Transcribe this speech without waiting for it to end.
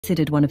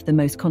considered one of the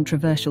most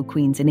controversial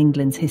queens in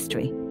England's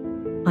history.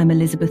 I'm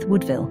Elizabeth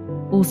Woodville,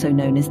 also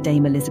known as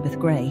Dame Elizabeth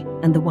Grey,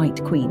 and the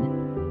White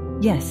Queen.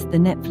 Yes, the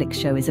Netflix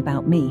show is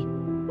about me.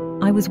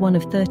 I was one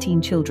of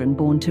 13 children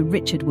born to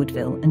Richard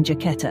Woodville and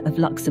Jacquetta of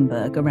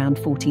Luxembourg around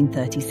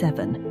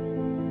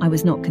 1437. I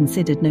was not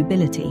considered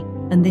nobility,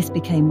 and this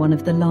became one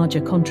of the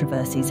larger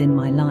controversies in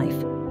my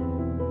life.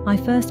 I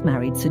first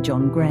married Sir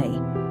John Grey,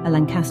 a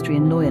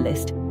Lancastrian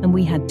loyalist, and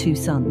we had 2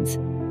 sons.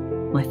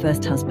 My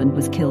first husband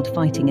was killed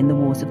fighting in the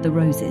Wars of the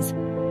Roses.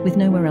 With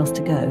nowhere else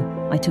to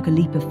go, I took a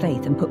leap of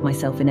faith and put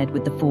myself in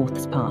Edward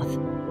IV's path.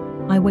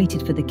 I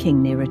waited for the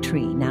king near a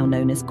tree now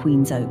known as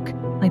Queen's Oak.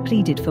 I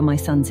pleaded for my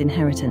son's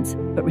inheritance,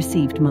 but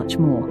received much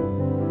more.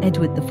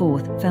 Edward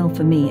IV fell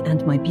for me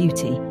and my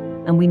beauty,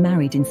 and we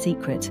married in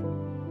secret.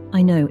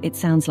 I know it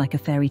sounds like a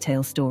fairy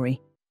tale story.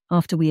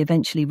 After we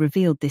eventually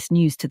revealed this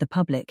news to the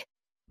public,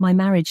 my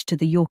marriage to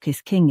the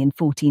Yorkist king in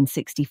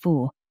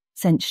 1464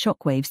 sent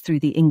shockwaves through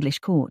the English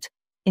court,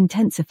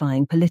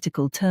 intensifying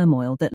political turmoil that